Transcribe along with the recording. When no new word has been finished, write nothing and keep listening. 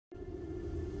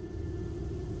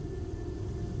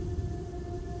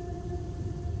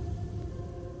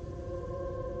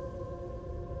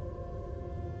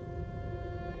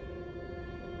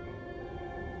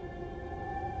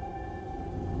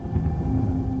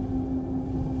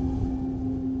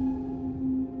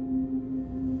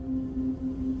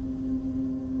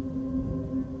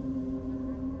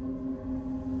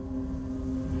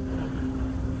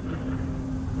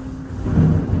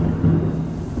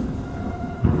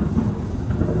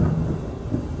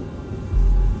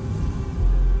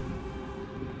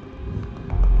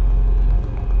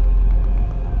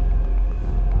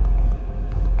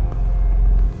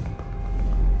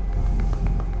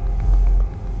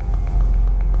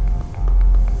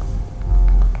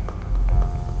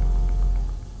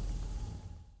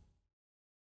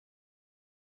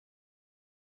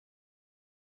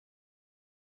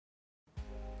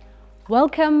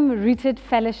Welcome, Rooted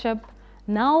Fellowship,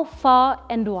 now far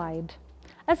and wide.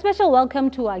 A special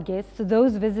welcome to our guests,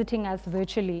 those visiting us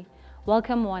virtually.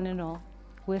 Welcome one and all.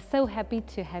 We're so happy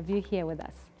to have you here with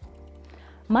us.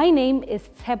 My name is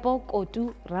Tshepo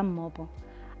Kotu Rammopo.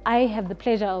 I have the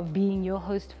pleasure of being your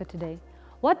host for today.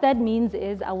 What that means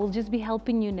is I will just be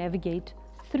helping you navigate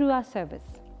through our service.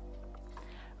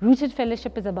 Rooted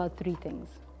Fellowship is about three things.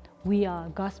 We are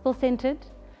gospel-centered,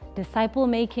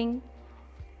 disciple-making,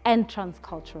 and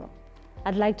transcultural.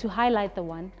 I'd like to highlight the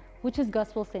one which is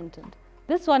gospel-centered.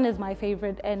 This one is my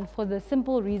favorite, and for the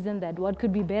simple reason that what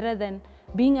could be better than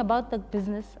being about the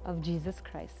business of Jesus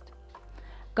Christ.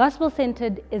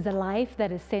 Gospel-centered is a life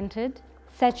that is centered,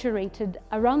 saturated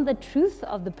around the truth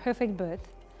of the perfect birth,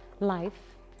 life,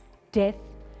 death,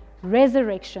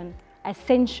 resurrection,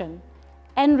 ascension,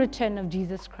 and return of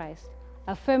Jesus Christ,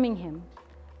 affirming Him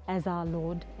as our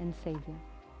Lord and Savior.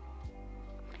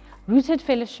 Rooted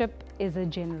Fellowship is a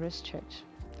generous church.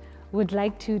 Would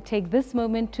like to take this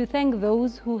moment to thank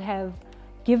those who have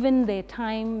given their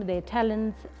time, their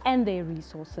talents, and their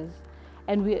resources.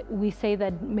 And we say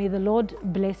that may the Lord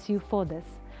bless you for this.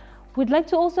 We'd like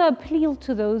to also appeal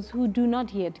to those who do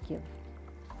not yet give,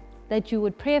 that you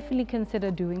would prayerfully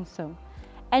consider doing so.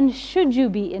 And should you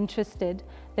be interested,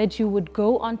 that you would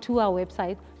go onto our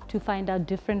website to find out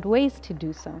different ways to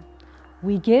do so.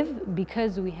 We give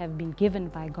because we have been given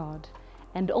by God.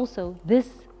 And also, this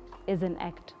is an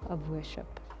act of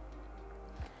worship.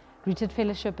 Rooted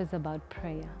Fellowship is about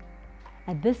prayer.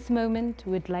 At this moment,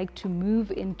 we'd like to move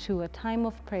into a time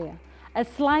of prayer. A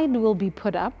slide will be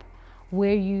put up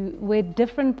where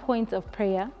different points of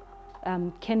prayer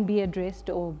can be addressed,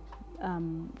 or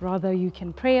rather you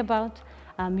can pray about.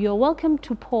 You're welcome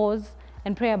to pause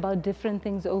and pray about different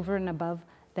things over and above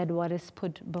that what is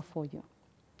put before you.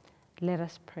 Let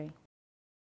us pray.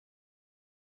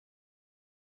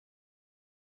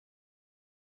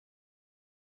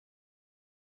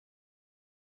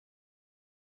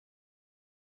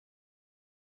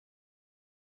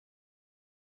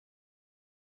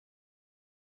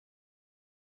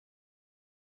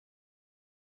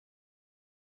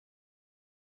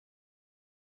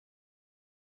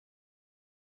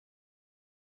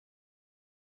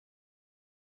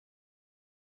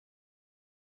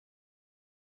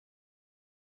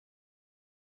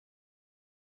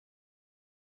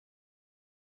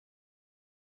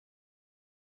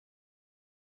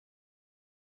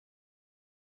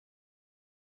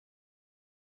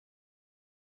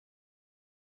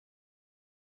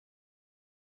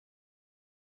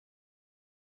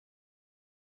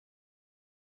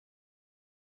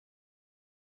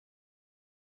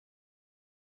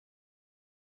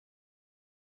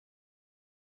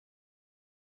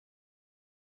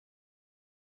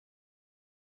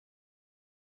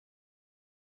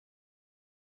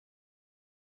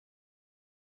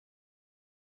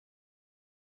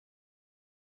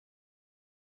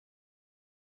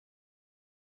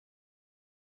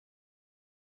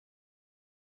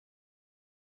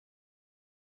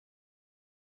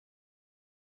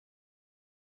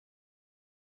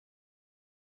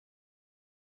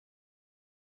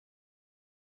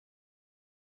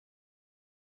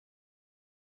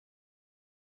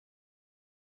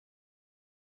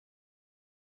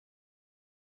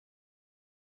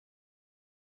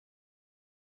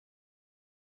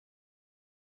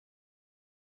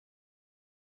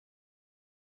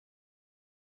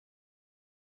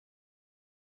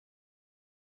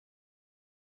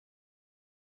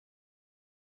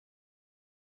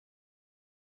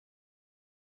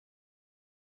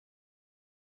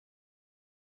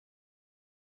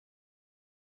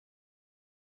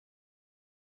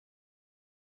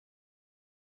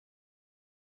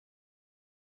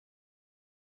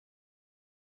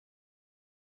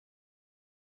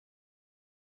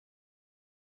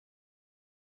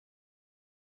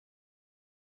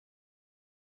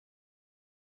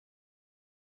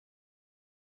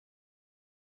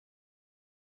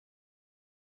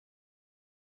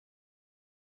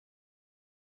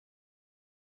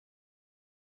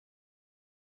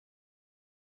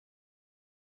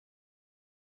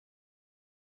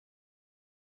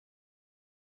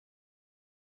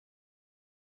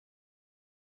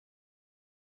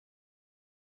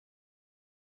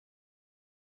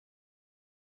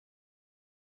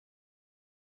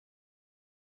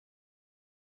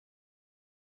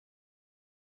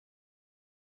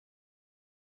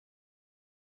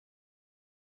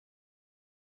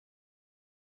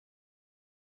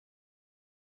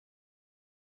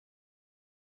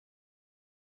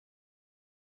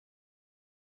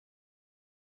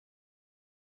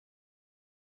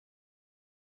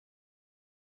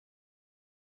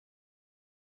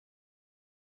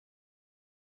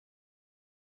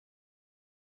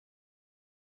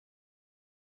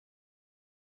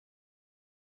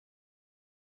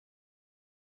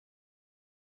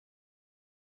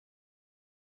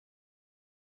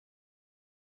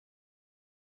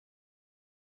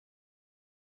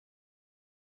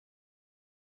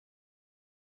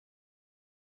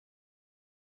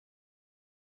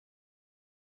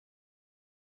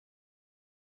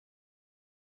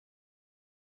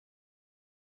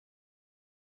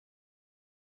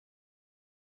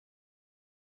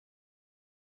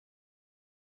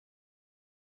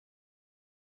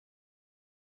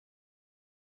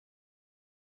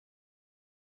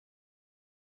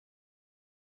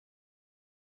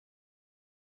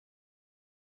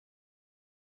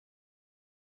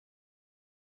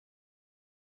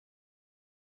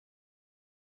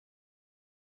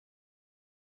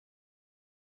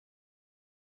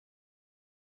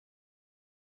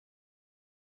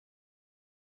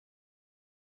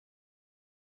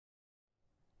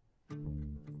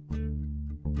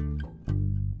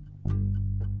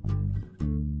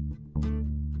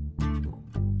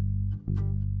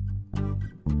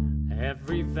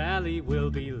 Every valley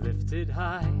will be lifted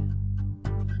high,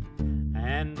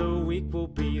 and the weak will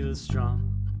be the strong.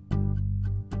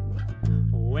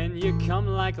 When you come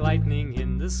like lightning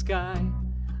in the sky,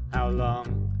 how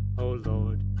long, O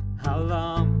Lord, how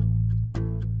long?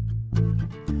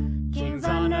 Kings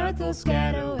on earth will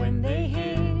scatter when they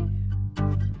hear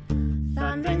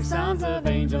thundering sounds of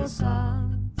angel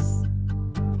songs.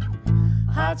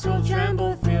 Hearts will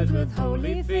tremble filled with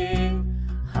holy fear.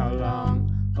 How long,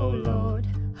 O Lord,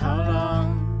 how long?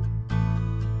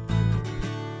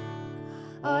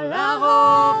 All our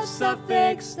hopes are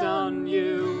fixed on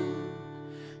you,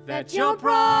 that your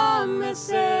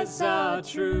promises are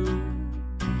true,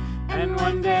 and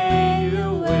one day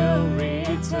you will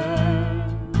return.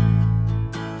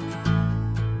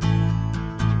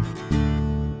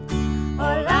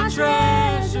 All our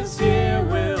treasures here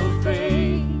will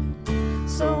fade,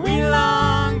 so we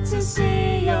long to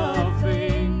see your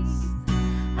face.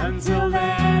 Until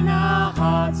then our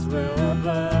hearts will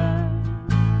burn.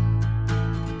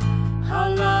 How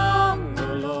long,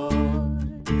 O Lord?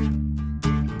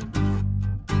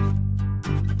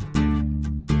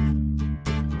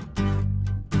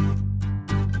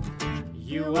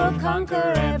 You will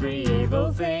conquer every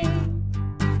evil thing,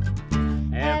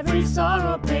 every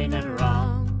sorrow, pain, and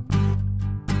wrong.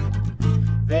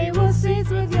 They will cease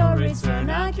with your return,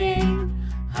 our King.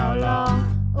 How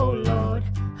long, O Lord,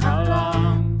 how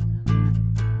long?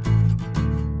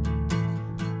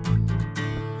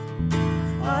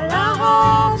 All our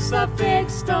hopes are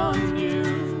fixed on you,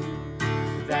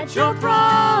 that your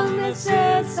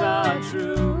promises are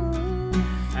true,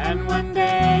 and one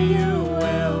day you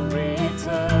will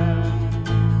return.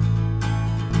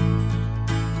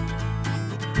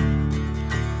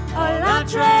 All our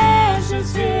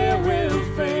treasures here will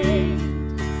fade,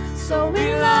 so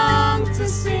we long to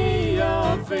see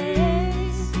your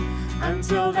face.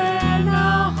 Until then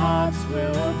our hearts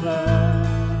will burn.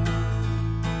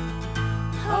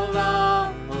 How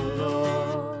long, O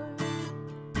Lord?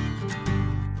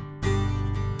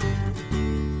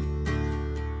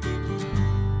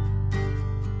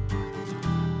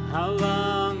 How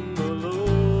long, O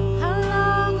Lord? How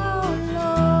long, O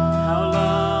Lord? How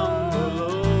long, O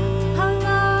Lord? How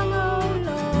long, O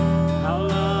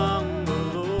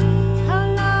Lord? How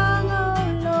long, O Lord?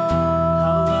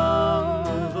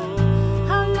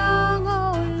 How long, O Lord? How long, O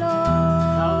Lord?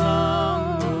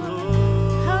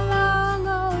 How long,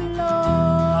 O Lord?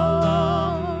 How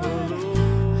long, O Lord?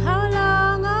 How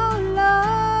long, O Lord?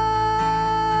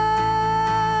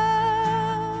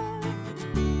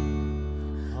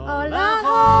 All our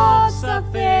hopes are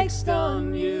fixed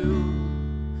on you,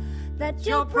 that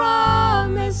your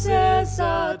promises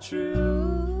are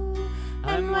true,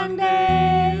 and one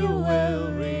day you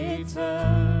will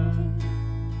return.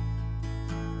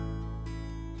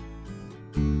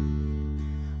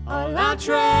 All our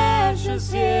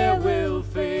treasures here will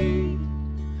fade,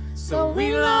 so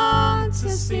we long to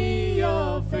see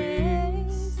your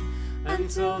face.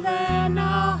 Until then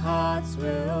our hearts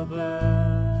will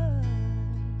burn.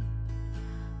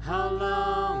 How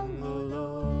long, O Lord?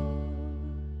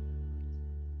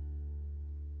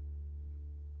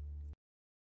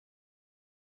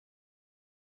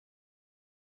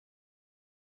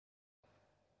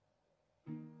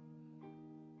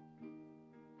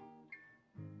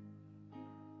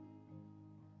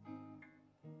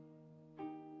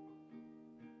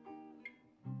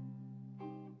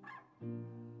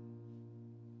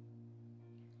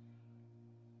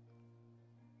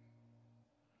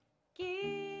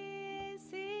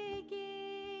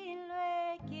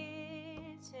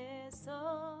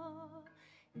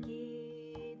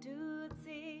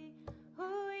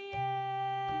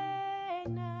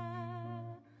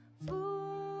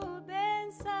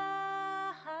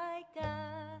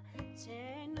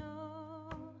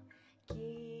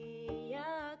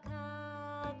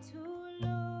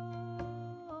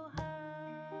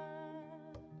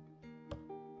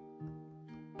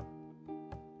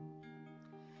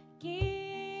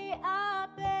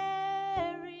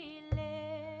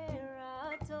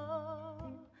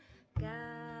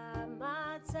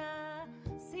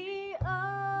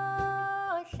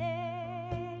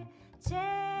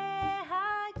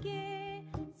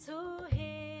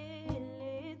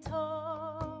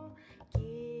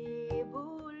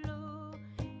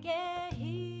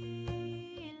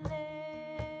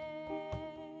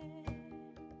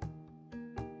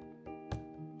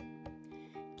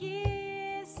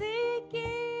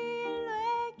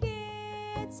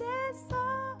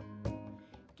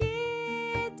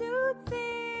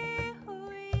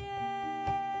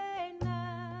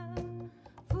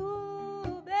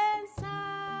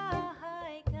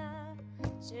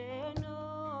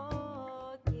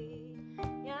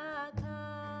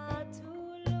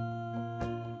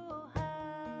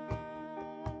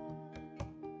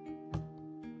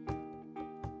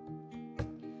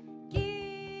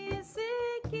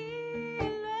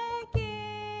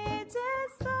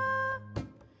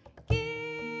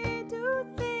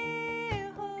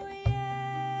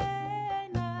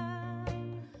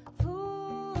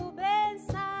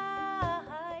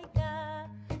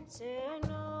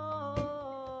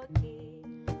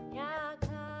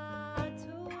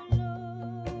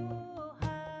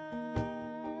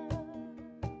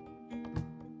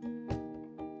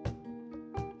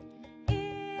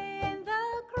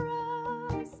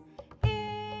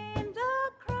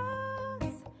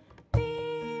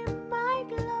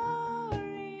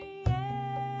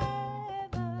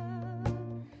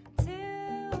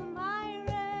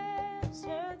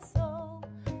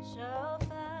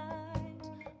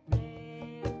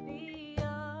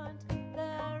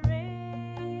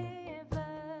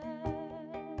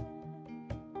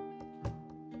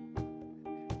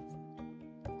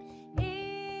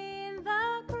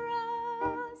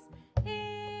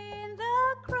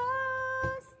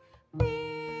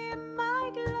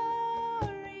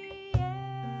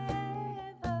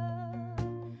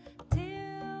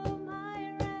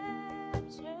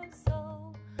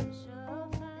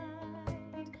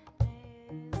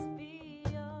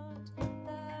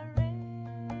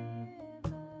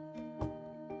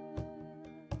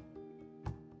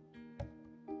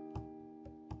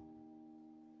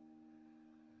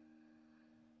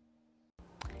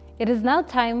 It is now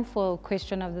time for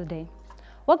question of the day.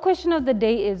 What question of the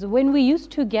day is, when we used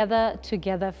to gather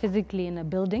together physically in a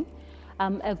building,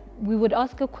 we would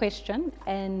ask a question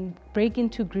and break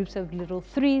into groups of little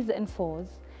 3s and 4s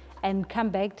and come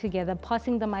back together,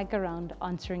 passing the mic around,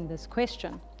 answering this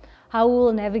question. How we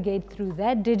will navigate through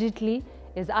that digitally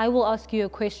is I will ask you a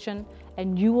question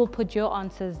and you will put your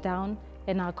answers down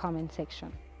in our comment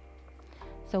section.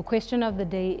 So question of the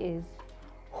day is,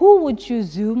 who would you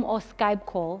Zoom or Skype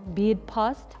call, be it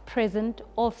past, present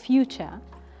or future,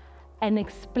 and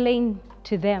explain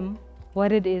to them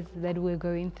what it is that we're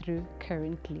going through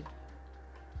currently?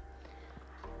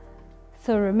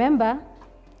 So remember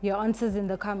your answers in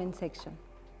the comment section.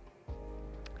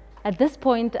 At this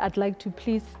point, I'd like to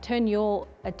please turn your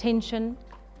attention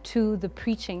to the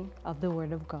preaching of the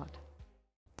Word of God.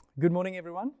 Good morning,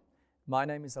 everyone. My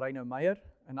name is Reino Meyer,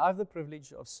 and I have the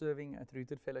privilege of serving at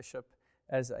Rooted Fellowship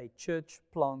as a church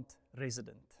plant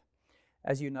resident.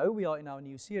 As you know, we are in our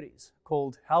new series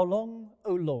called How Long,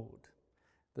 O Lord?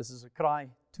 This is a cry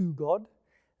to God,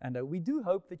 and we do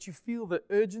hope that you feel the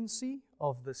urgency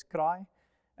of this cry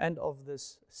and of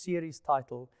this series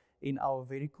title in our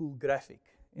very cool graphic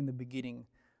in the beginning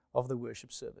of the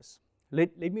worship service.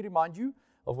 Let me remind you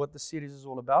of what the series is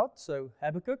all about. So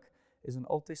Habakkuk is an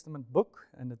Old Testament book,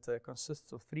 and it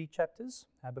consists of 3 chapters.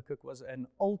 Habakkuk was an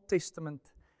Old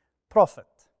Testament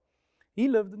prophet. He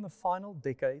lived in the final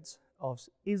decades of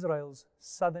Israel's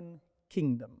southern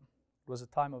kingdom. It was a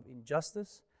time of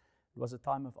injustice. It was a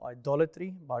time of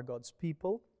idolatry by God's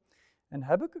people. And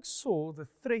Habakkuk saw the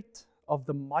threat of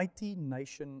the mighty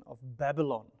nation of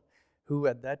Babylon, who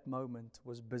at that moment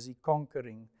was busy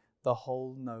conquering the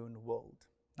whole known world.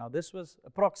 Now, this was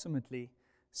approximately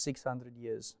 600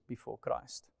 years before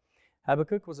Christ.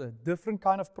 Habakkuk was a different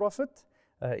kind of prophet.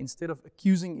 Instead of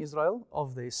accusing Israel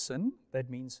of their sin, that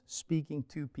means speaking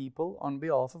to people on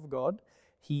behalf of God,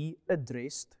 he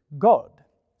addressed God,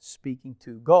 speaking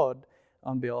to God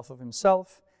on behalf of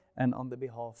himself and on the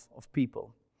behalf of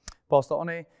people. Pastor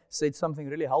Anne said something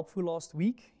really helpful last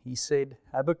week. He said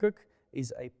Habakkuk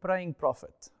is a praying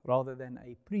prophet rather than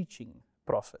a preaching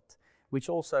prophet, which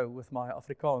also with my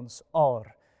Afrikaans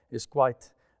R is quite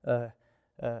an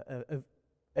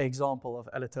example of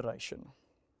alliteration.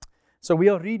 So we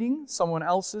are reading someone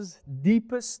else's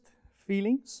deepest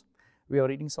feelings. We are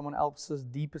reading someone else's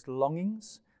deepest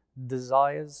longings,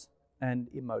 desires, and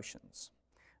emotions.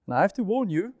 And I have to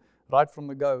warn you right from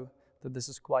the go that this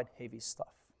is quite heavy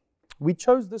stuff. We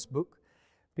chose this book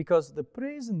because the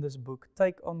prayers in this book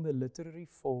take on the literary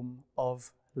form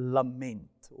of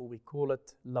lament, or we call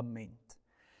it lament.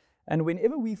 And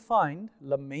whenever we find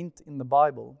lament in the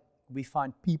Bible, we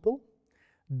find people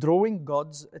drawing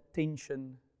God's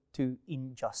attention to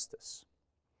injustice.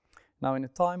 Now, in a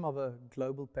time of a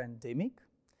global pandemic,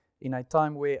 in a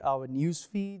time where our news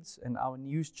feeds and our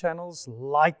news channels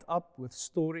light up with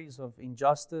stories of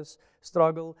injustice,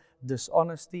 struggle,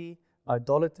 dishonesty,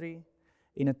 idolatry,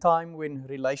 in a time when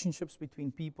relationships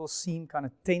between people seem kind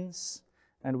of tense,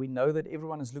 and we know that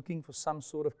everyone is looking for some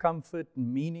sort of comfort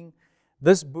and meaning,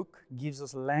 this book gives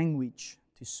us language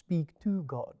to speak to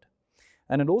God.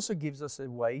 And it also gives us a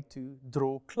way to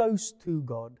draw close to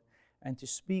God and to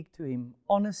speak to Him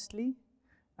honestly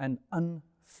and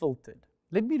unfiltered.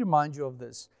 Let me remind you of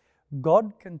this.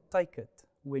 God can take it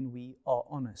when we are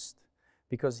honest,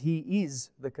 because He is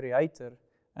the creator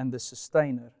and the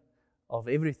sustainer of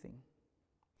everything.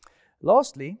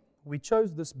 Lastly, we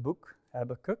chose this book,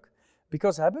 Habakkuk,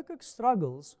 because Habakkuk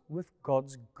struggles with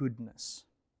God's goodness.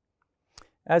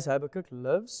 As Habakkuk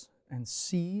lives and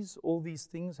sees all these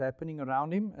things happening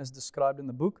around him, as described in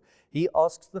the book, he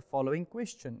asks the following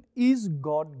question: is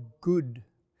God good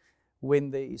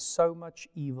when there is so much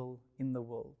evil in the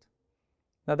world?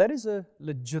 Now, that is a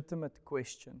legitimate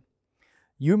question.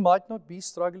 You might not be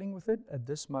struggling with it at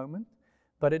this moment,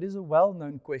 but it is a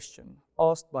well-known question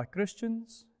asked by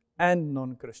Christians and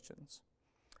non-Christians,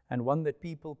 and one that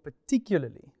people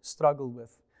particularly struggle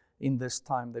with in this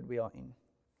time that we are in.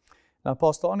 Now,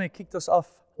 Pastor Anne kicked us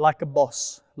off like a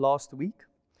boss last week.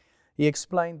 He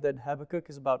explained that Habakkuk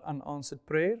is about unanswered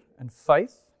prayer and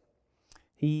faith.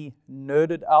 He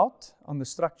nerded out on the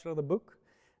structure of the book,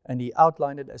 and he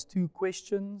outlined it as 2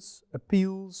 questions,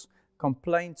 appeals,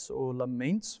 complaints or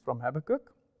laments from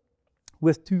Habakkuk,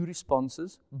 with 2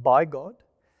 responses by God,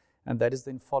 and that is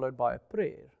then followed by a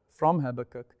prayer from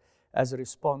Habakkuk as a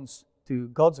response to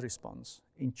God's response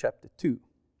in chapter 2.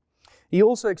 He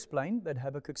also explained that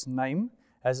Habakkuk's name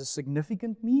has a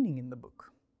significant meaning in the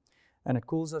book, and it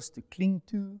calls us to cling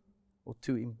to, or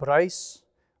to embrace,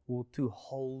 or to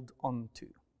hold on to.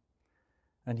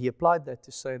 And he applied that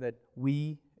to say that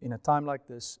we, in a time like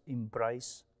this,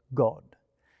 embrace God.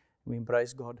 We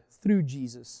embrace God through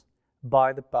Jesus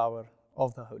by the power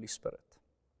of the Holy Spirit.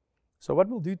 So what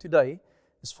we'll do today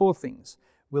is 4 things.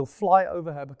 We'll fly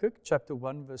over Habakkuk chapter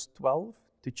 1 verse 12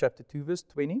 to chapter 2 verse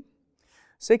 20.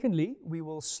 Secondly, we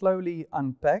will slowly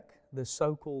unpack the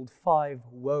so-called 5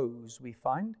 woes we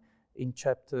find in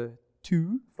chapter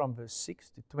 2 from verse 6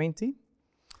 to 20.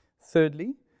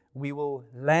 Thirdly, we will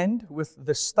land with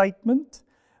the statement,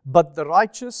 "But the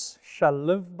righteous shall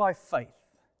live by faith,"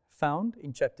 found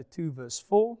in chapter 2 verse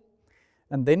 4.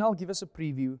 And then I'll give us a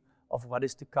preview of what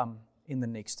is to come in the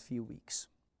next few weeks.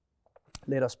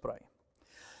 Let us pray.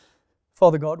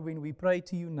 Father God, when we pray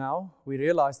to you now, we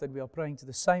realize that we are praying to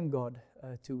the same God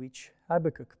to which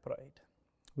Habakkuk prayed.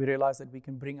 We realize that we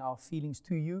can bring our feelings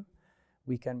to you,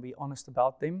 we can be honest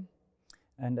about them,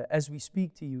 and as we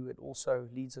speak to you, it also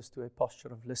leads us to a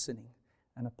posture of listening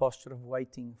and a posture of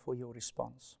waiting for your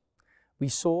response. We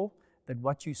saw that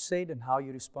what you said and how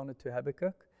you responded to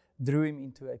Habakkuk drew him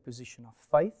into a position of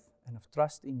faith and of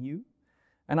trust in you.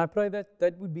 And I pray that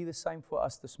that would be the same for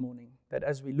us this morning, that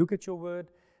as we look at your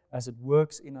word, as it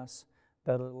works in us,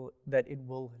 that it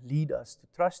will lead us to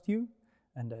trust you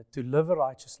and to live a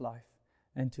righteous life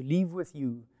and to leave with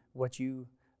you what you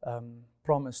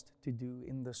promised to do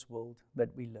in this world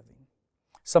that we live in.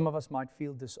 Some of us might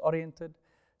feel disoriented.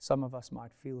 Some of us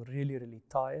might feel really, really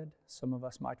tired. Some of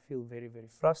us might feel very, very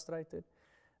frustrated.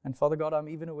 And Father God, I'm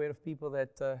even aware of people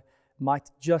that might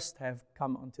just have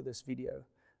come onto this video,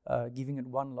 giving it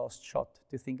one last shot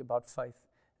to think about faith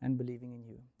and believing in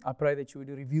you. I pray that you would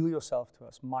reveal yourself to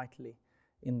us mightily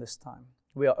in this time.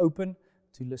 We are open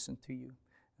to listen to you.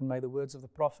 And may the words of the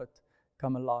prophet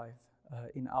come alive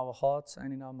in our hearts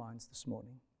and in our minds this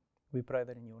morning. We pray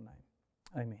that in your name.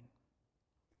 Amen.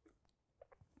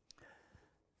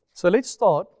 So let's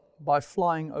start by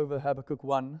flying over Habakkuk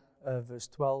 1 verse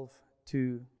 12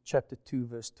 to chapter 2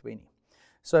 verse 20.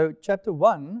 So chapter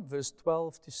 1 verse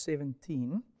 12 to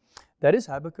 17, that is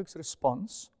Habakkuk's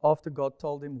response after God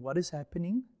told him what is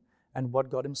happening and what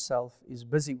God himself is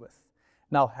busy with.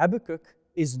 Now Habakkuk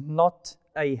is not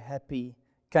a happy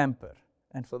camper.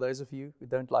 And for those of you who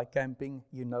don't like camping,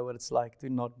 you know what it's like to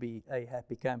not be a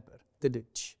happy camper.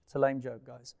 It's a lame joke,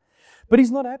 guys. But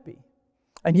he's not happy.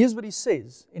 And here's what he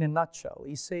says in a nutshell.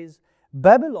 He says,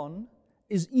 Babylon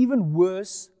is even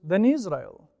worse than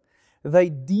Israel. They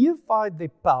deified their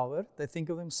power. They think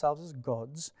of themselves as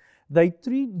gods. They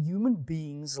treat human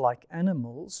beings like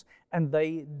animals, and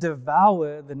they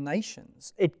devour the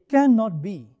nations. It cannot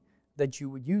be that you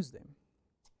would use them.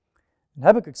 And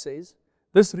Habakkuk says,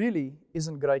 this really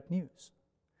isn't great news.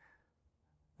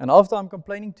 And after I'm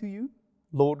complaining to you,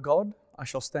 Lord God, I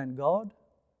shall stand guard,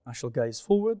 I shall gaze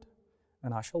forward,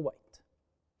 and I shall wait.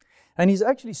 And he's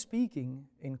actually speaking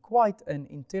in quite an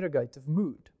interrogative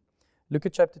mood. Look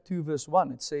at chapter 2, verse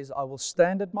 1. It says, I will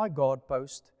stand at my guard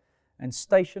post and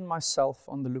station myself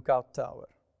on the lookout tower.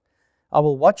 I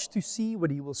will watch to see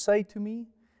what he will say to me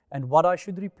and what I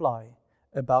should reply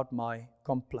about my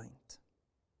complaint.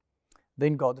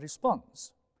 Then God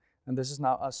responds. And this is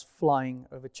now us flying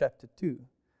over chapter 2.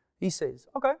 He says,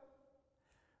 okay,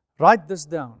 write this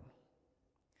down.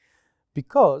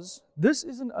 Because this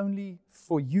isn't only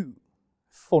for you,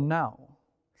 for now.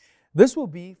 This will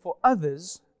be for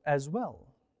others as well.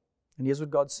 And here's what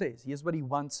God says. Here's what he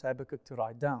wants Habakkuk to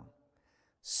write down.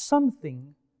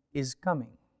 Something is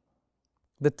coming.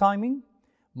 The timing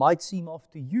might seem off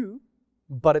to you,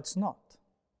 but it's not.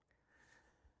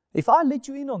 If I let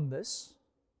you in on this,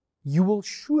 you will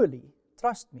surely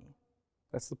trust me.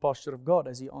 That's the posture of God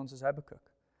as he answers Habakkuk.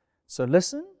 So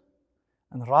listen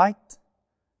and write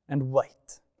and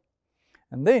wait.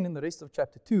 And then in the rest of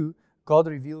chapter 2, God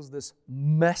reveals this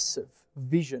massive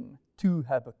vision to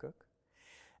Habakkuk.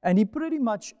 And he pretty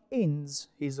much ends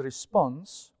his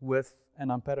response with,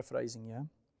 and I'm paraphrasing here,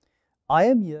 I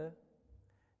am here,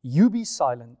 you be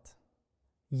silent,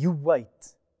 you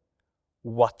wait,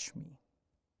 watch me.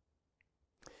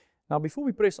 Now, before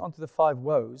we press on to the 5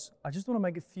 woes, I just want to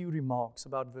make a few remarks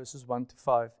about verses 1 to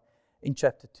 5 in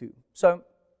chapter 2. So,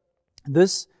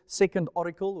 this second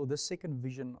oracle or this second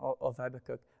vision of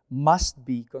Habakkuk must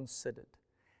be considered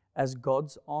as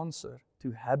God's answer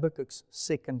to Habakkuk's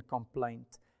second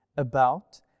complaint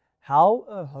about how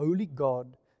a holy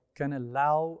God can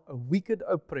allow a wicked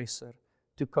oppressor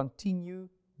to continue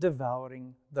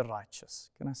devouring the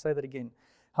righteous. Can I say that again?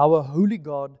 How a holy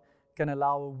God can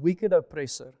allow a wicked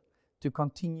oppressor to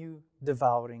continue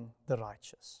devouring the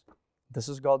righteous. This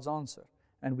is God's answer,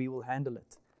 and we will handle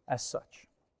it as such.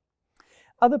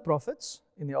 Other prophets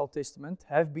in the Old Testament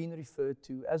have been referred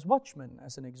to as watchmen.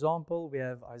 As an example, we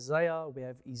have Isaiah, we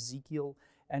have Ezekiel,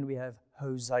 and we have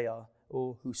Hosea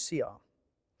or Hosea.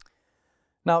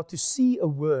 Now, to see a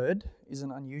word is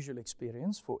an unusual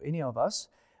experience for any of us,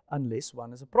 unless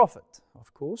one is a prophet,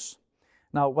 of course.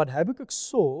 Now, what Habakkuk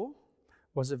saw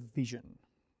was a vision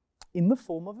in the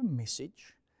form of a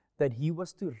message that he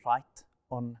was to write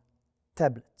on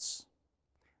tablets.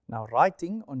 Now,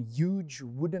 writing on huge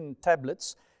wooden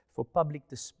tablets for public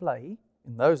display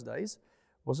in those days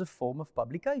was a form of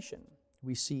publication.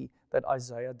 We see that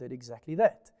Isaiah did exactly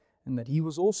that, and that he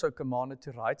was also commanded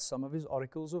to write some of his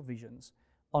oracles or visions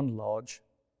on large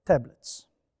tablets.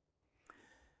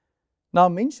 Now,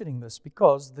 I'm mentioning this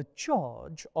because the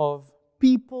charge of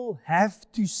people have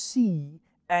to see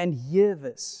and hear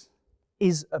this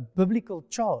is a biblical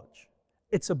charge.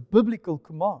 It's a biblical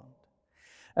command.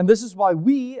 And this is why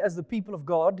we, as the people of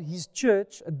God, His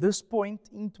church, at this point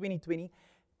in 2020,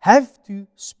 have to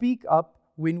speak up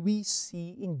when we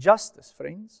see injustice,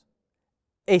 friends.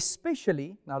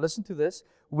 Especially, now listen to this,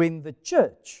 when the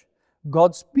church,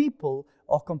 God's people,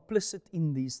 are complicit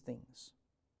in these things.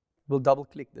 We'll double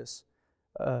click this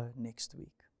next week.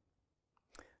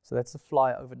 So that's the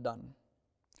flyover done.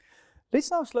 Let's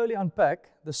now slowly unpack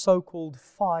the so-called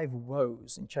 5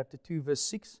 woes in chapter 2, verse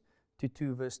 6 to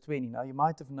 2, verse 20. Now, you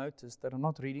might have noticed that I'm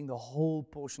not reading the whole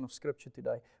portion of Scripture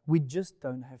today. We just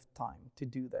don't have time to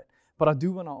do that. But I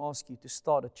do want to ask you to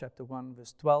start at chapter 1,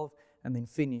 verse 12, and then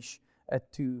finish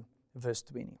at 2, verse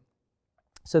 20.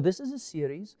 So this is a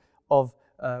series of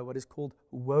what is called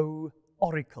woe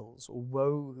oracles or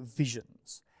woe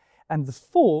visions. And the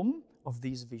form of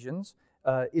these visions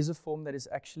is a form that is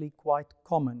actually quite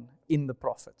common in the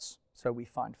prophets. So we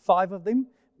find 5 of them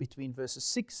between verses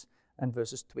 6 and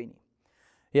verses 20.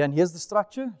 Yeah, and here's the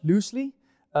structure, loosely.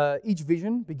 Each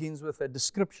vision begins with a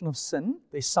description of sin.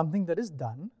 There's something that is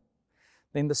done.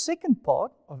 Then the second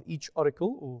part of each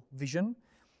oracle or vision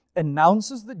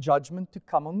announces the judgment to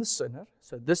come on the sinner.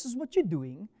 So this is what you're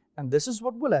doing, and this is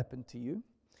what will happen to you.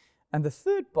 And the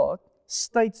third part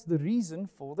states the reason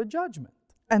for the judgment.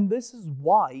 And this is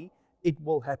why it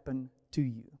will happen to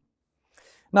you.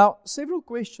 Now, several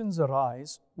questions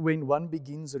arise when one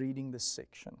begins reading this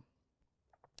section.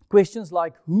 Questions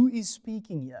like, who is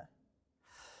speaking here?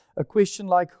 A question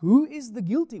like, who is the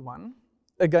guilty one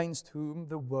against whom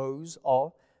the woes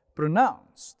are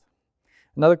pronounced?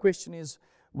 Another question is,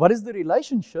 what is the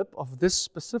relationship of this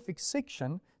specific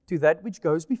section to that which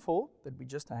goes before, that we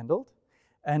just handled,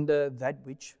 and that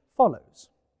which follows?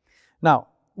 Now,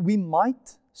 we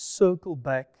might circle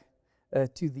back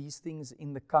to these things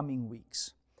in the coming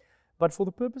weeks. But for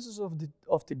the purposes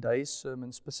of today's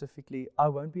sermon specifically, I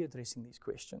won't be addressing these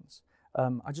questions.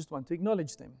 I just want to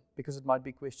acknowledge them because it might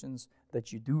be questions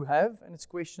that you do have, and it's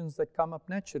questions that come up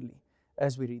naturally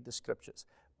as we read the scriptures.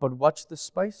 But watch this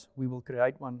space. We will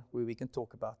create one where we can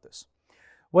talk about this.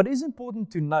 What is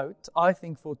important to note, I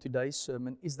think, for today's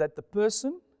sermon is that the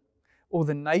person or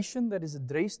the nation that is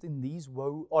addressed in these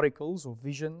woe oracles or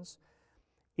visions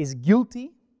is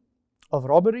guilty of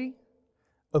robbery,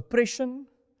 oppression.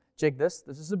 Check this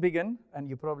is a big one, and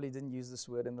you probably didn't use this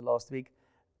word in the last week.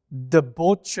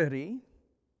 Debauchery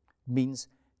means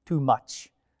too much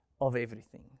of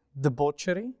everything.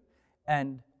 Debauchery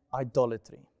and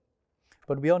idolatry.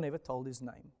 But we are never told his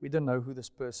name. We don't know who this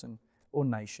person or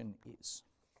nation is.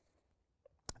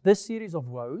 This series of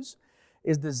woes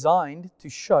is designed to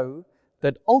show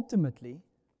that ultimately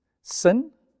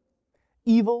sin,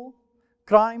 evil,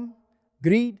 crime,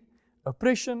 greed,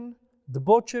 oppression,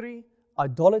 debauchery,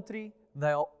 idolatry,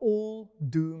 they are all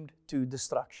doomed to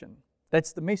destruction.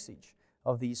 That's the message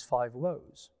of these 5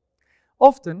 woes.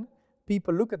 Often,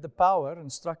 people look at the power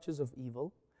and structures of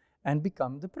evil and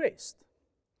become depressed.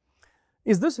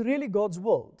 Is this really God's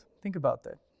world? Think about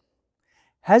that.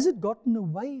 Has it gotten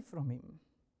away from Him?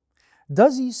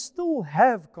 Does He still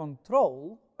have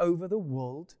control over the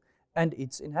world and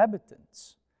its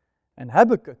inhabitants? And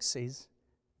Habakkuk says,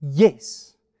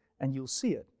 yes. And you'll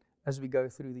see it as we go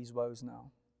through these woes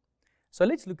now. So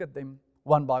let's look at them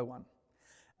one by one.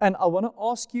 And I want to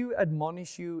ask you,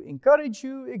 admonish you, encourage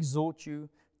you, exhort you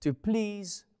to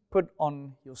please put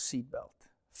on your seatbelt.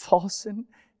 Fasten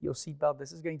your seatbelt.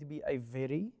 This is going to be a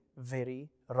very, very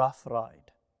rough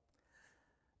ride.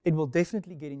 It will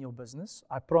definitely get in your business.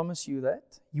 I promise you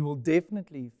that. You will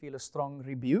definitely feel a strong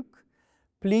rebuke.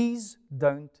 Please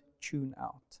don't tune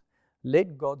out.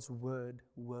 Let God's word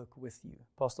work with you.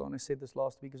 Pastor Arne said this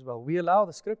last week as well. We allow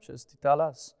the scriptures to tell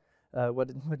us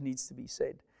what needs to be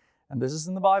said. And this is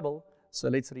in the Bible, so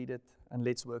let's read it and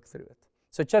let's work through it.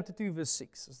 So chapter 2, verse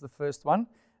 6 is the first one,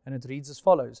 and it reads as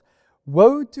follows.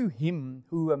 Woe to him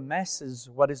who amasses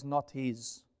what is not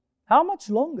his. How much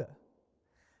longer?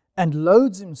 And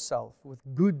loads himself with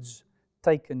goods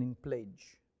taken in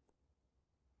pledge.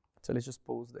 So let's just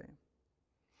pause there.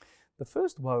 The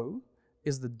first woe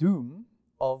is the doom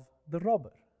of the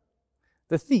robber,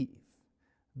 the thief,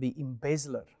 the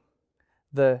embezzler,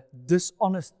 the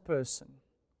dishonest person,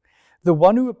 the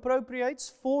one who appropriates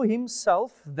for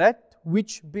himself that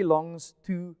which belongs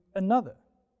to another.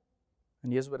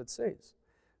 And here's what it says.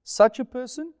 Such a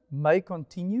person may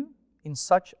continue in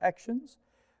such actions,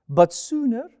 but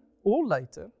sooner or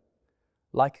later,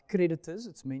 like creditors,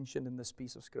 it's mentioned in this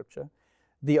piece of scripture,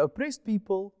 the oppressed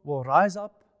people will rise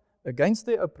up against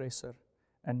their oppressor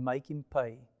and make him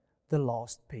pay the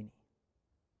last penny.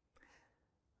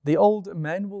 The old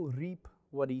man will reap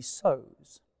what he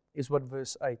sows, is what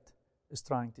verse 8 is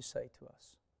trying to say to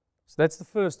us. So that's the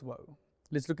first woe.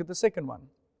 Let's look at the second one.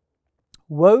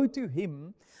 Woe to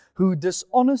him who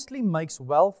dishonestly makes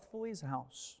wealth for his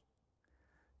house,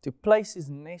 to place his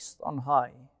nest on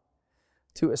high,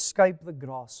 to escape the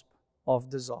grasp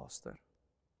of disaster.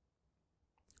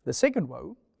 The second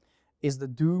woe is the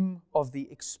doom of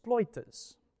the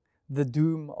exploiters, the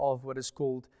doom of what is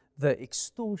called the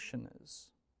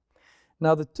extortioners.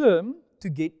 Now the term to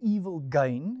get evil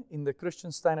gain in the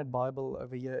Christian Standard Bible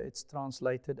over here, it's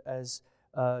translated as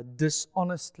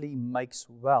dishonestly makes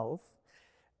wealth.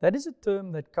 That is a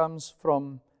term that comes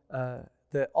from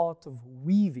the art of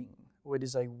weaving, or it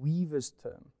is a weaver's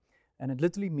term. And it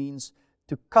literally means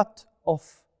to cut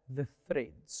off the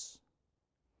threads.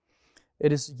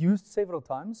 It is used several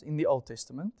times in the Old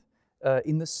Testament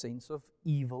in the sense of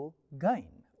evil gain,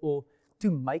 or to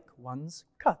make one's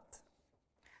cut.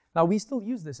 Now, we still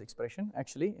use this expression,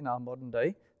 actually, in our modern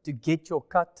day, to get your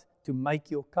cut, to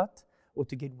make your cut, or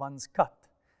to get one's cut.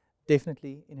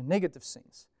 Definitely in a negative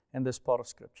sense in this part of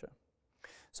Scripture.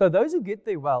 So those who get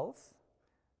their wealth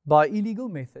by illegal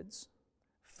methods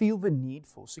feel the need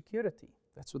for security.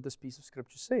 That's what this piece of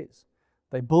Scripture says.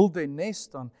 They build their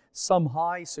nest on some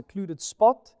high, secluded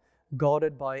spot,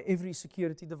 guarded by every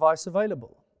security device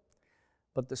available.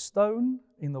 But the stone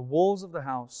in the walls of the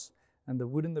house and the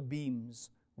wood in the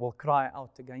beams will cry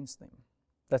out against them.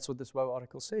 That's what this woe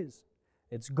article says.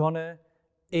 It's gonna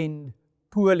end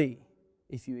poorly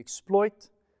if you exploit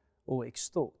or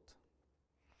extort.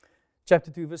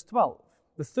 Chapter 2, verse 12.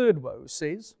 The third woe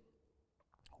says,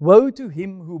 Woe to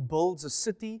him who builds a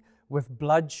city with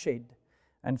bloodshed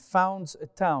and founds a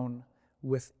town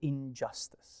with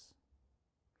injustice.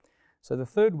 So the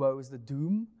third woe is the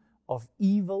doom of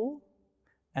evil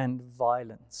and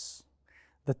violence.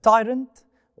 The tyrant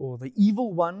or the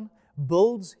evil one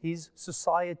builds his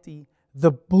society the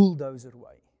bulldozer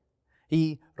way.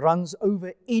 He runs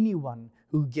over anyone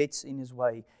who gets in his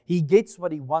way. He gets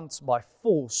what he wants by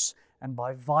force and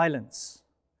by violence.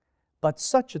 But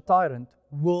such a tyrant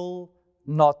will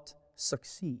not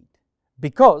succeed.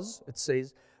 Because, it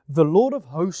says, the Lord of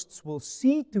hosts will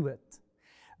see to it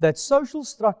that social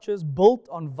structures built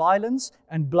on violence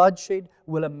and bloodshed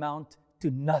will amount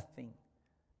to nothing.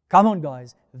 Come on,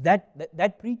 guys,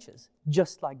 that preaches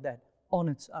just like that on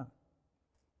its own.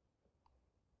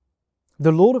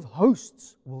 The Lord of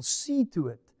hosts will see to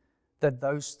it that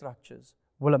those structures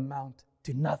will amount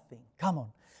to nothing. Come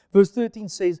on. Verse 13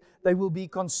 says, they will be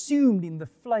consumed in the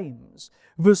flames.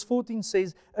 Verse 14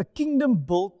 says, a kingdom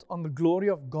built on the glory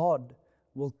of God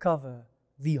will cover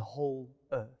the whole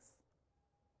earth.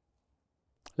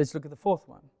 Let's look at the fourth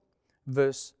one.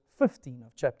 Verse 15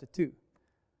 of chapter 2.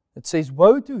 It says,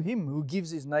 woe to him who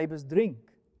gives his neighbors drink,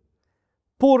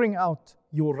 pouring out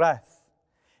your wrath,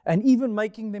 and even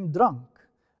making them drunk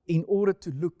in order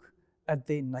to look at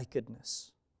their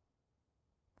nakedness.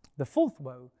 The fourth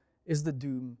woe is the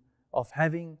doom of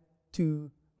having too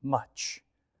much,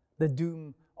 the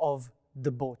doom of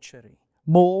debauchery.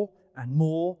 More and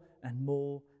more and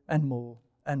more and more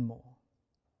and more.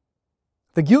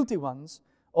 The guilty ones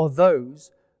are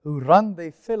those who run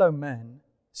their fellow man,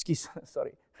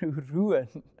 who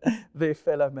ruin their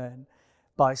fellow man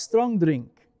by strong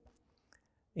drink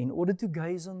in order to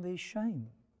gaze on their shame.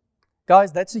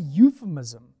 Guys, that's a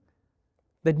euphemism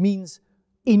that means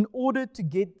in order to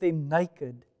get them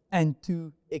naked and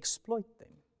to exploit them.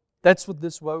 That's what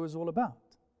this woe is all about.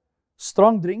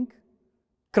 Strong drink,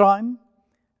 crime,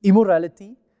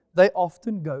 immorality, they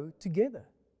often go together.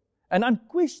 And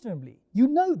unquestionably, you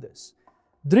know this,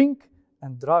 drink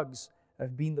and drugs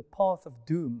have been the path of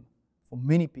doom for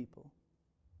many people.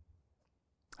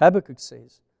 Habakkuk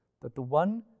says that the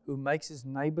one who makes his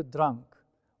neighbor drunk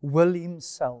will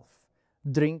himself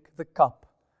drink the cup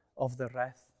of the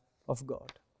wrath of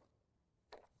God.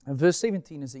 And verse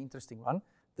 17 is the interesting one.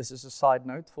 This is a side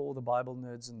note for all the Bible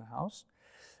nerds in the house.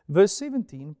 Verse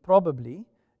 17 probably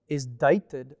is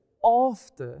dated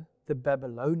after the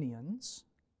Babylonians,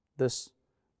 this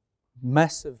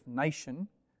massive nation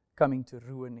coming to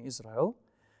ruin Israel.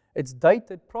 It's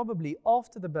dated probably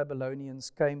after the Babylonians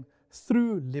came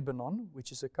through Lebanon,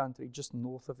 which is a country just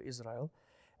north of Israel,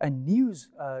 and news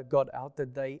got out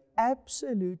that they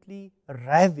absolutely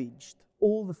ravaged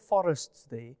all the forests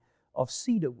there of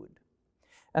cedar wood,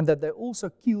 and that they also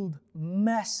killed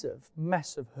massive,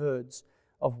 massive herds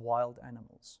of wild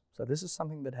animals. So this is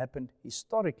something that happened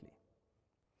historically.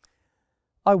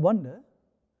 I wonder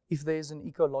if there's an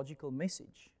ecological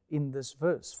message in this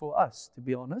verse for us, to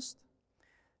be honest,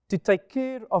 to take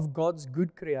care of God's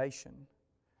good creation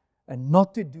and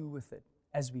not to do with it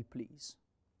as we please.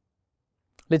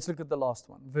 Let's look at the last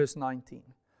one, verse 19.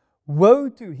 Woe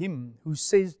to him who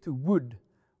says to wood,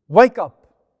 wake up,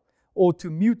 or to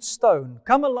mute stone,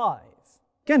 come alive.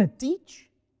 Can it teach?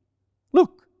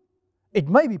 Look, it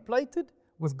may be plated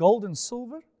with gold and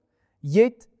silver,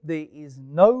 yet there is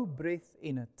no breath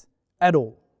in it at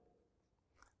all.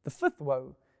 The fifth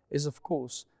woe is, of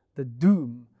course, the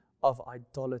doom of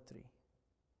idolatry.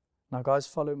 Now, guys,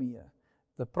 follow me here.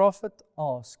 The prophet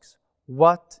asks,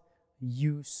 what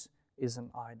use is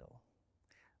an idol?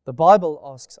 The Bible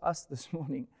asks us this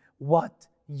morning, what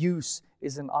use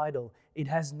is an idol? It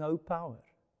has no power.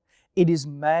 It is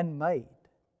man-made.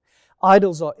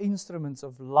 Idols are instruments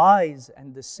of lies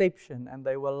and deception, and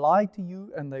they will lie to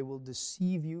you, and they will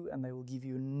deceive you, and they will give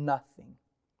you nothing.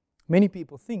 Many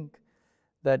people think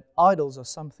that idols are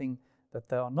something that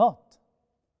they are not.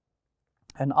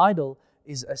 An idol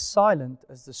is as silent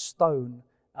as the stone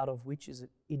out of which it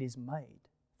is made.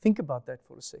 Think about that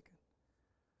for a second.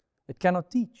 It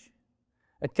cannot teach.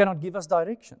 It cannot give us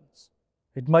directions.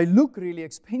 It may look really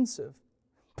expensive,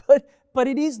 but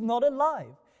it is not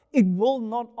alive. It will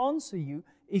not answer you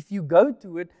if you go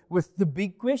to it with the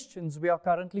big questions we are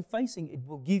currently facing. It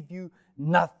will give you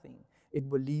nothing. It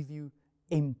will leave you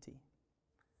empty.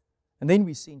 And then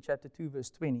we see in chapter 2, verse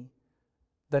 20,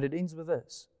 that it ends with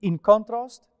this. In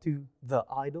contrast to the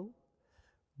idol,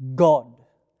 God,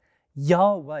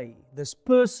 Yahweh, this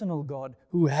personal God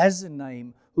who has a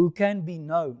name, who can be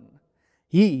known,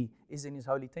 He is in His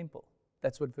holy temple.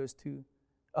 That's what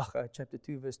chapter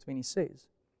 2, verse 20 says.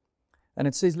 And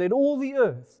it says, let all the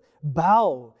earth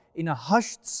bow in a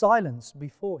hushed silence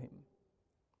before Him.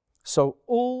 So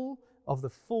all of the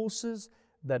forces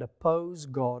that oppose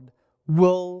God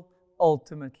will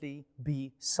ultimately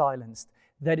be silenced.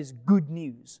 That is good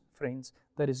news, friends.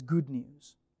 That is good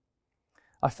news.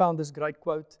 I found this great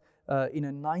quote in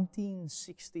a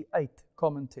 1968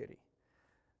 commentary.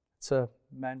 It's a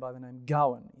man by the name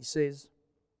Gowan. He says,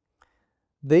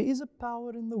 there is a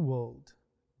power in the world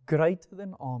greater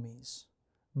than armies,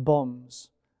 bombs,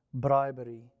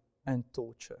 bribery, and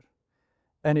torture.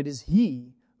 And it is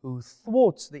He who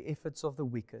thwarts the efforts of the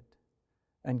wicked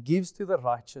and gives to the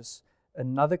righteous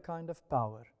another kind of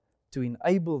power to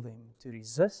enable them to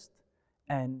resist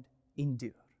and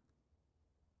endure.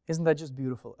 Isn't that just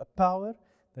beautiful? A power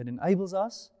that enables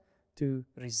us to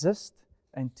resist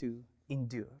and to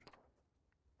endure.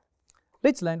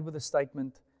 Let's land with a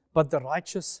statement, but the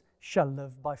righteous shall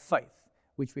live by faith,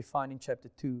 which we find in chapter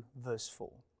 2, verse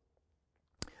 4.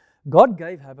 God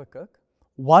gave Habakkuk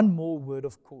one more word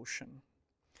of caution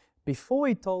before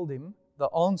He told him the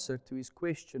answer to his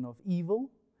question of evil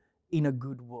in a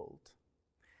good world.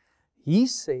 He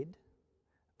said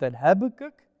that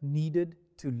Habakkuk needed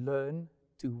to learn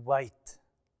to wait.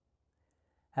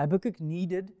 Habakkuk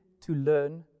needed to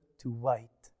learn to wait.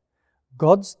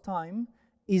 God's time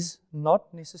is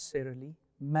not necessarily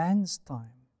man's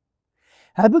time.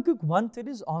 Habakkuk wanted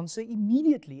his answer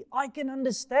immediately. I can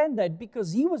understand that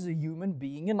because he was a human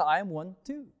being and I am one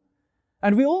too.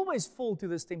 And we always fall to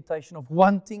this temptation of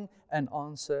wanting an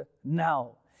answer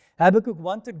now. Habakkuk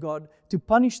wanted God to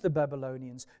punish the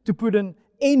Babylonians, to put an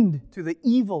end to the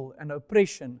evil and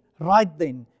oppression right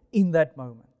then in that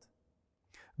moment.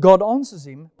 God answers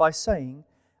him by saying,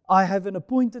 I have an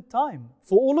appointed time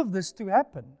for all of this to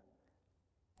happen.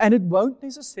 And it won't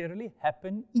necessarily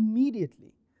happen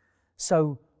immediately.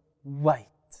 So wait.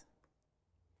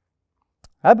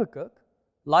 Habakkuk,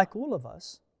 like all of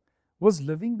us, was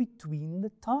living between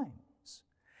the times.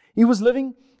 He was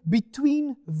living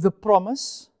between the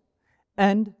promise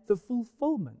and the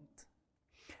fulfillment.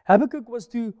 Habakkuk was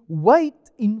to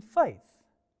wait in faith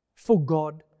for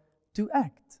God to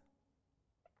act.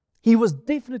 He was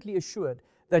definitely assured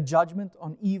that judgment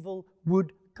on evil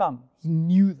would come. He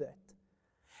knew that.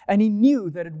 And he knew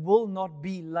that it will not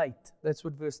be late. That's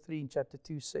what verse 3 in chapter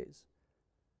 2 says.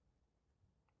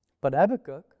 But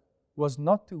Habakkuk was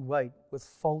not to wait with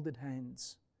folded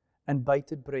hands and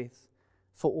bated breath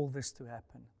for all this to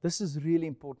happen. This is really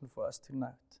important for us to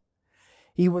note.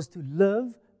 He was to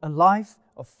live a life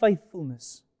of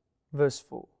faithfulness. Verse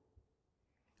 4.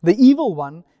 The evil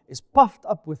one is puffed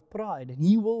up with pride, and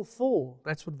he will fall.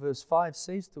 That's what verse 5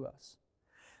 says to us.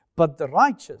 But the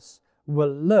righteous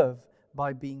will live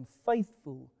by being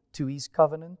faithful to his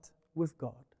covenant with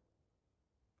God.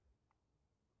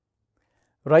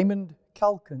 Raymond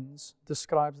Calkins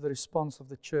describes the response of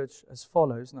the church as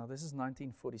follows. Now, this is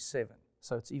 1947,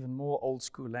 so it's even more old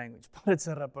school language, but it's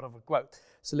a ripper of a quote.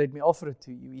 So let me offer it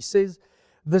to you. He says,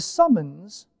 "The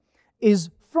summons is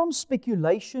from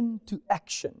speculation to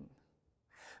action,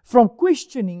 from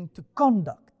questioning to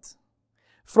conduct,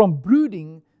 from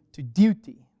brooding to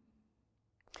duty.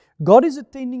 God is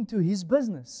attending to his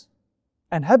business,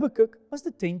 and Habakkuk must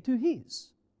attend to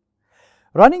his.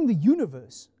 Running the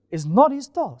universe is not his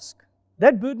task.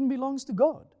 That burden belongs to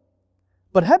God.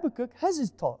 But Habakkuk has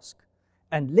his task,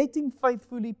 and let him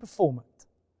faithfully perform it.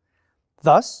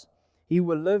 Thus, he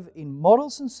will live in moral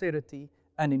sincerity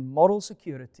and in moral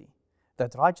security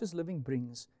that righteous living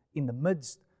brings in the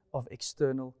midst of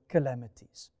external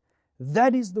calamities.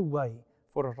 That is the way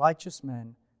for a righteous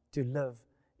man to live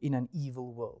in an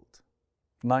evil world."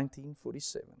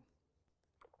 1947.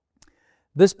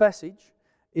 This passage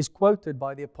is quoted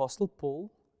by the Apostle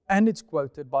Paul, and it's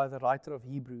quoted by the writer of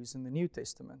Hebrews in the New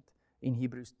Testament, in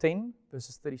Hebrews 10,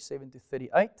 verses 37 to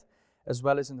 38, as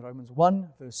well as in Romans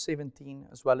 1, verse 17,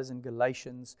 as well as in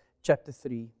Galatians chapter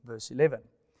 3, verse 11.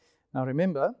 Now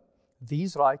remember,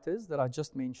 these writers that I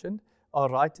just mentioned are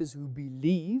writers who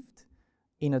believed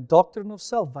in a doctrine of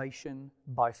salvation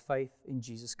by faith in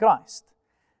Jesus Christ.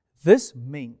 This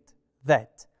meant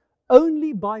that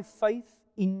only by faith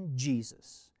in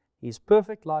Jesus, his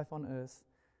perfect life on earth,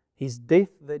 his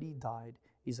death that he died,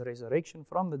 his resurrection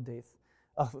from death,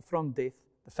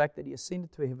 the fact that he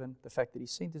ascended to heaven, the fact that he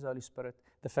sent his Holy Spirit,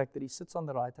 the fact that he sits on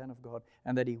the right hand of God,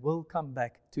 and that he will come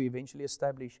back to eventually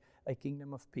establish a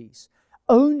kingdom of peace.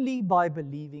 Only by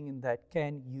believing in that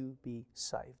can you be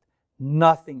saved.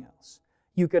 Nothing else.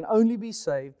 You can only be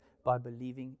saved by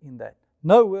believing in that.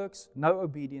 No works, no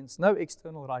obedience, no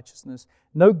external righteousness,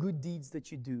 no good deeds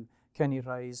that you do can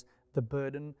erase the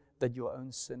burden that your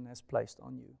own sin has placed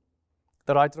on you.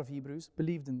 The writer of Hebrews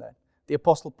believed in that. The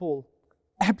Apostle Paul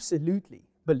absolutely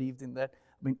believed in that.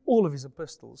 I mean, all of his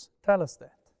epistles tell us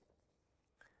that.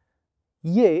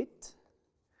 Yet,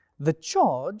 the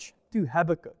charge to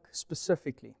Habakkuk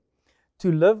specifically,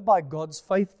 to live by God's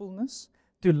faithfulness,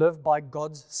 to live by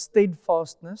God's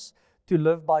steadfastness, to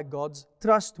live by God's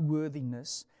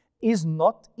trustworthiness, is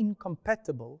not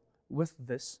incompatible with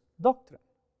this doctrine.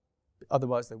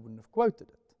 Otherwise, they wouldn't have quoted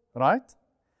it, right?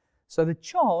 So the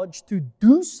charge to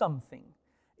do something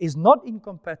is not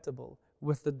incompatible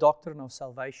with the doctrine of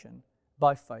salvation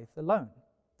by faith alone.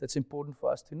 That's important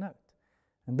for us to note.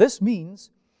 And this means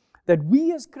that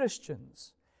we as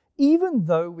Christians, even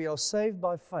though we are saved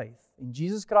by faith in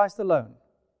Jesus Christ alone,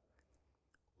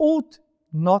 ought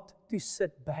not to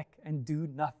sit back and do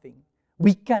nothing.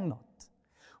 We cannot.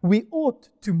 We ought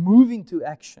to move into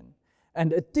action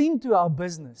and attend to our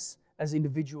business as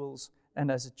individuals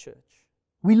and as a church.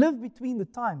 We live between the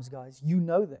times, guys. You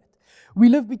know that. We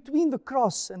live between the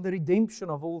cross and the redemption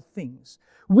of all things.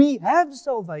 We have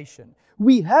salvation.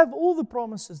 We have all the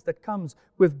promises that comes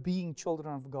with being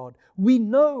children of God. We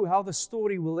know how the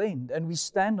story will end, and we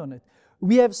stand on it.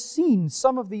 We have seen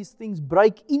some of these things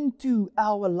break into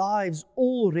our lives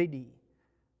already.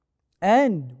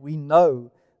 And we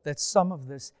know that some of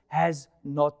this has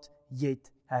not yet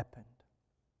happened.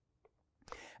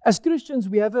 As Christians,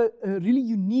 we have a really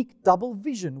unique double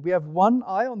vision. We have one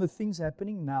eye on the things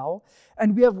happening now,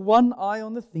 and we have one eye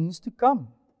on the things to come.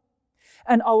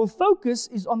 And our focus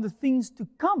is on the things to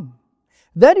come.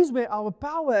 That is where our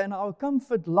power and our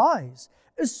comfort lies,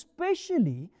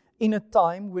 especially in a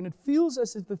time when it feels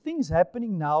as if the things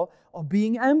happening now are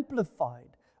being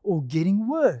amplified or getting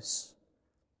worse.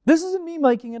 This isn't me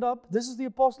making it up. This is the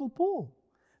Apostle Paul.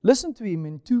 Listen to him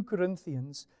in 2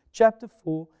 Corinthians chapter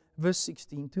 4, verse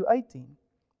 16 to 18.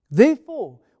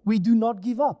 Therefore, we do not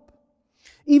give up.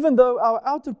 Even though our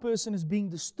outer person is being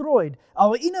destroyed,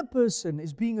 our inner person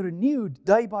is being renewed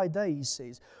day by day, he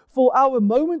says. For our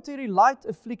momentary light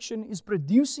affliction is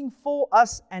producing for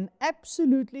us an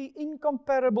absolutely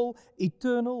incomparable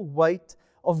eternal weight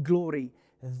of glory.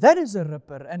 That is a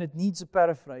ripper, and it needs a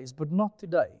paraphrase, but not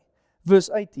today.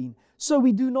 Verse 18. So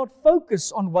we do not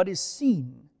focus on what is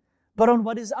seen, but on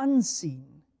what is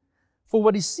unseen. For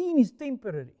what is seen is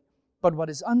temporary, but what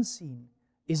is unseen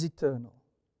is eternal.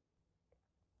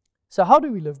 So how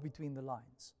do we live between the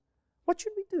lines? What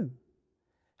should we do?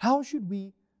 How should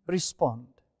we respond?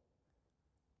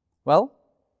 Well,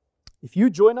 if you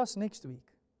join us next week,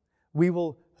 we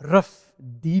will riff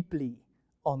deeply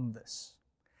on this.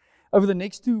 Over the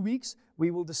next 2 weeks,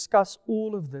 we will discuss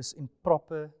all of this in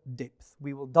proper depth.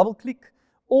 We will double-click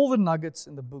all the nuggets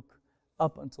in the book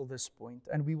up until this point,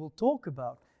 and we will talk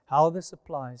about how this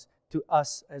applies to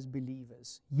us as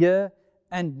believers, here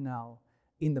and now,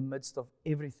 in the midst of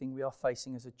everything we are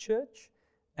facing as a church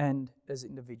and as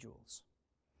individuals.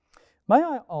 May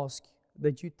I ask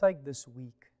that you take this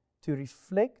week to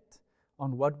reflect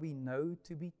on what we know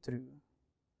to be true.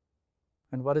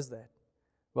 And what is that?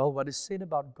 Well, what is said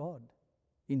about God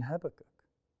in Habakkuk?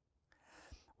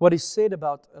 What is said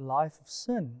about a life of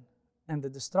sin and the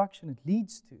destruction it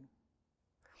leads to?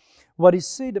 What is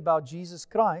said about Jesus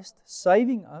Christ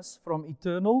saving us from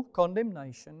eternal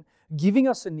condemnation, giving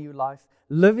us a new life,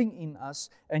 living in us,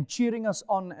 and cheering us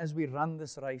on as we run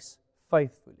this race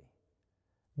faithfully?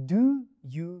 Do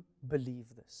you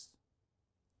believe this?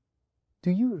 Do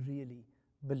you really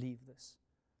believe this?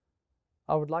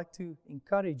 I would like to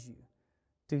encourage you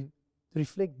to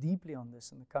reflect deeply on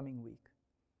this in the coming week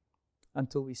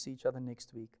until we see each other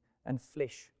next week and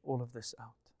flesh all of this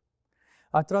out.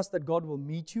 I trust that God will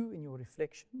meet you in your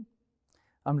reflection.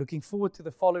 I'm looking forward to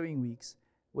the following weeks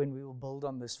when we will build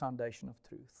on this foundation of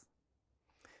truth.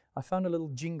 I found a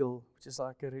little jingle, which is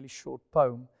like a really short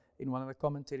poem, in one of the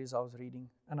commentaries I was reading,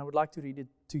 and I would like to read it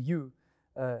to you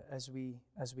as we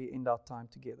end our time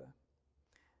together.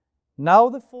 Now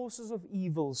the forces of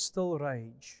evil still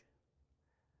rage.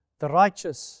 The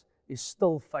righteous is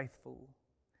still faithful.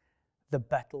 The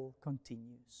battle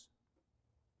continues.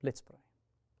 Let's pray.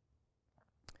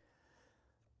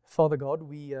 Father God,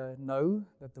 we know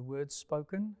that the word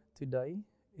spoken today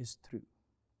is true.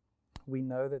 We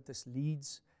know that this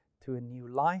leads to a new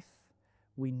life.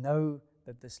 We know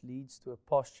that this leads to a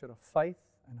posture of faith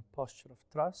and a posture of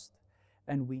trust.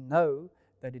 And we know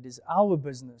that it is our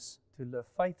business to live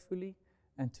faithfully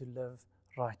and to live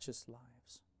righteous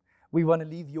lives. We want to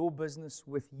leave your business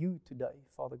with you today,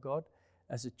 Father God,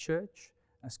 as a church,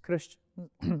 as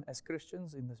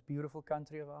Christians in this beautiful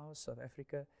country of ours, South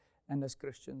Africa, and as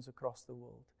Christians across the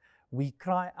world. We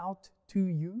cry out to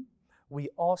you. We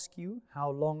ask you,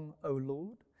 how long, O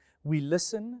Lord? We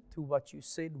listen to what you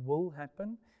said will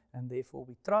happen, and therefore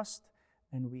we trust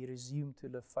and we resume to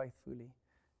live faithfully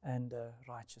and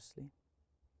righteously.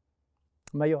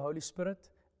 May your Holy Spirit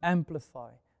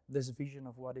amplify this vision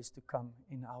of what is to come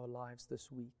in our lives this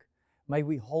week. May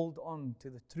we hold on to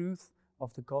the truth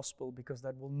of the gospel, because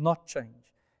that will not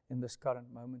change in this current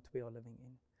moment we are living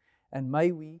in. And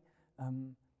may we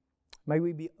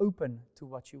be open to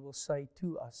what you will say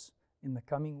to us in the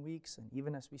coming weeks, and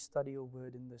even as we study your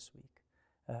word in this week.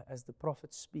 As the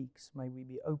prophet speaks, may we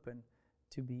be open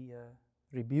to be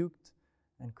rebuked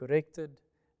and corrected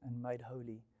and made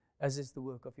holy, as is the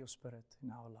work of your Spirit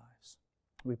in our lives.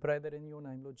 We pray that in your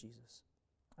name, Lord Jesus.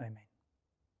 Amen.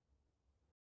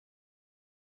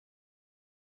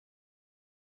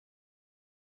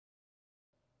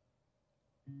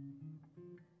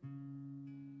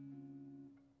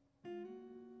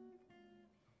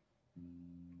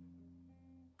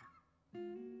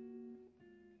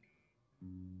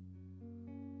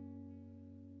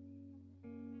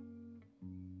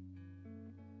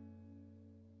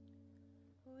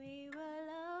 We will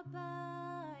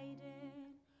abide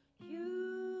in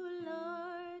you,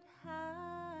 Lord,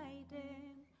 hide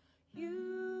in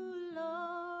you,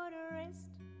 Lord,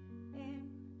 rest in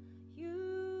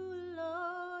you,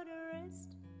 Lord,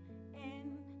 rest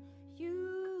in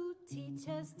you. Teach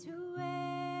us to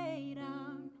wait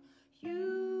on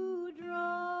you,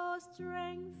 draw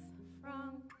strength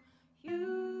from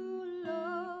you,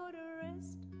 Lord,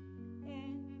 rest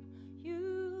in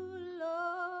you,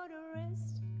 Lord,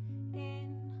 rest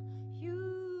in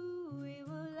you. We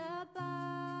will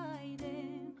abide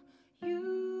in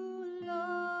you,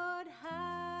 Lord,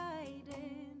 hide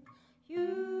in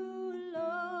you,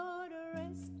 Lord,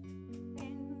 rest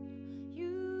in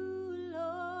you,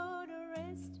 Lord,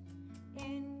 rest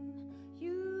in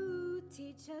you.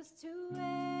 Teach us to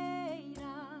wait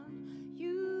on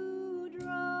you,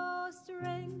 draw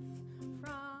strength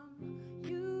from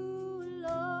you,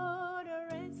 Lord,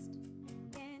 rest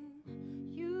in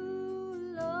you,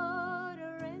 Lord,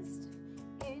 rest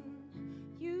in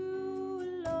you,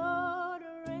 Lord,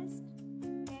 rest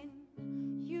in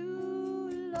you,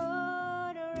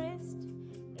 Lord, rest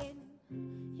in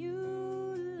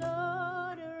you,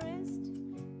 Lord, rest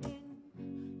in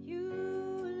you,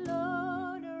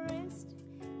 Lord, rest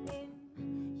in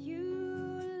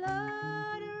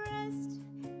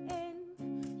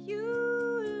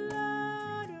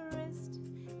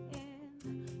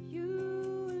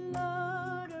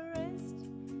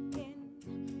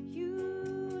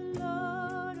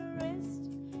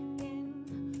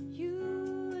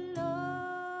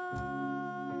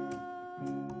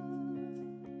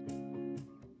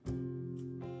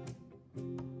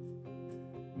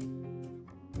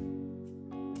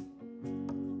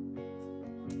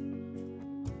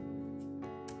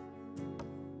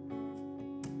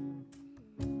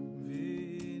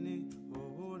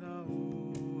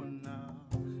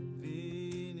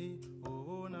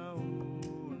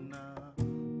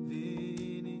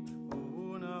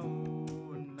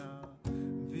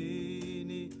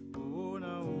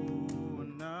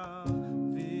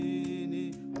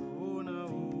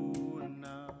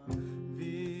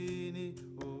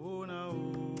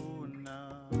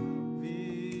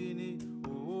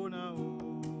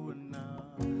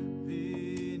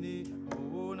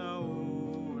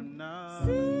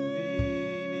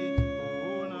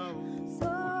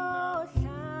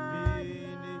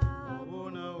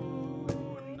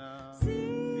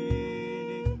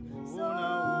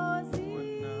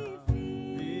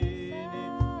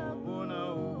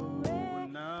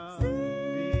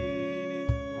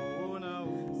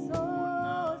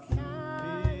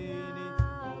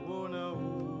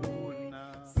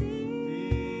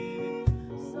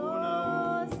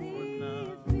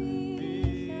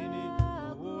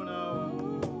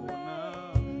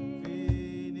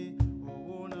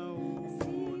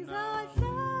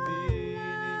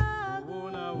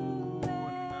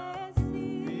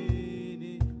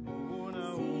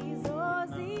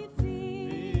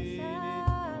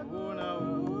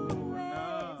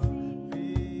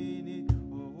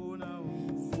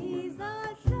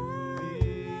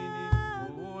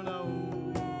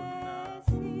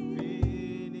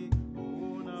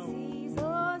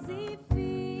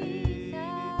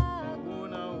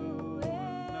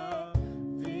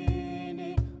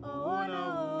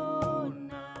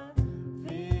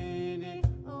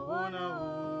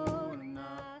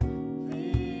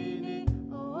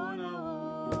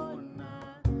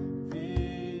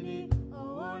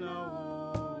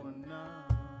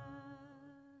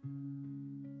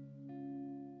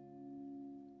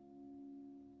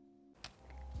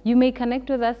You may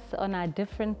connect with us on our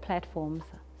different platforms,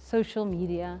 social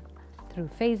media, through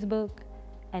Facebook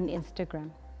and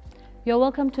Instagram. You're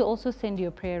welcome to also send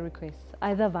your prayer requests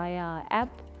either via our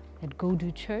app at Go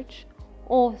Do Church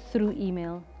or through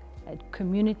email at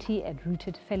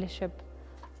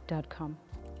community@rootedfellowship.com.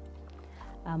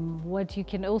 What you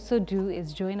can also do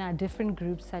is join our different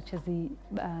groups such as the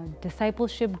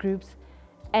discipleship groups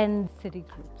and city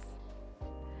groups.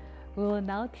 We will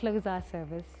now close our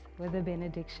service with a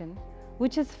benediction,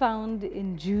 which is found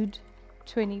in Jude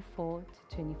 24-25.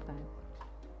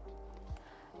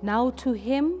 Now to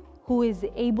him who is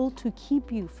able to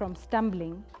keep you from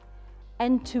stumbling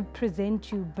and to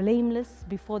present you blameless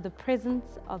before the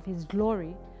presence of his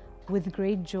glory with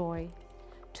great joy,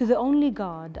 to the only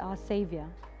God, our Savior,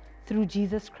 through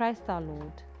Jesus Christ our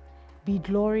Lord, be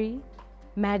glory,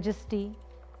 majesty,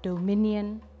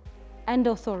 dominion, and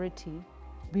authority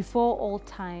before all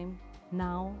time,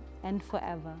 now and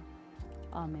forever.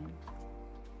 Amen.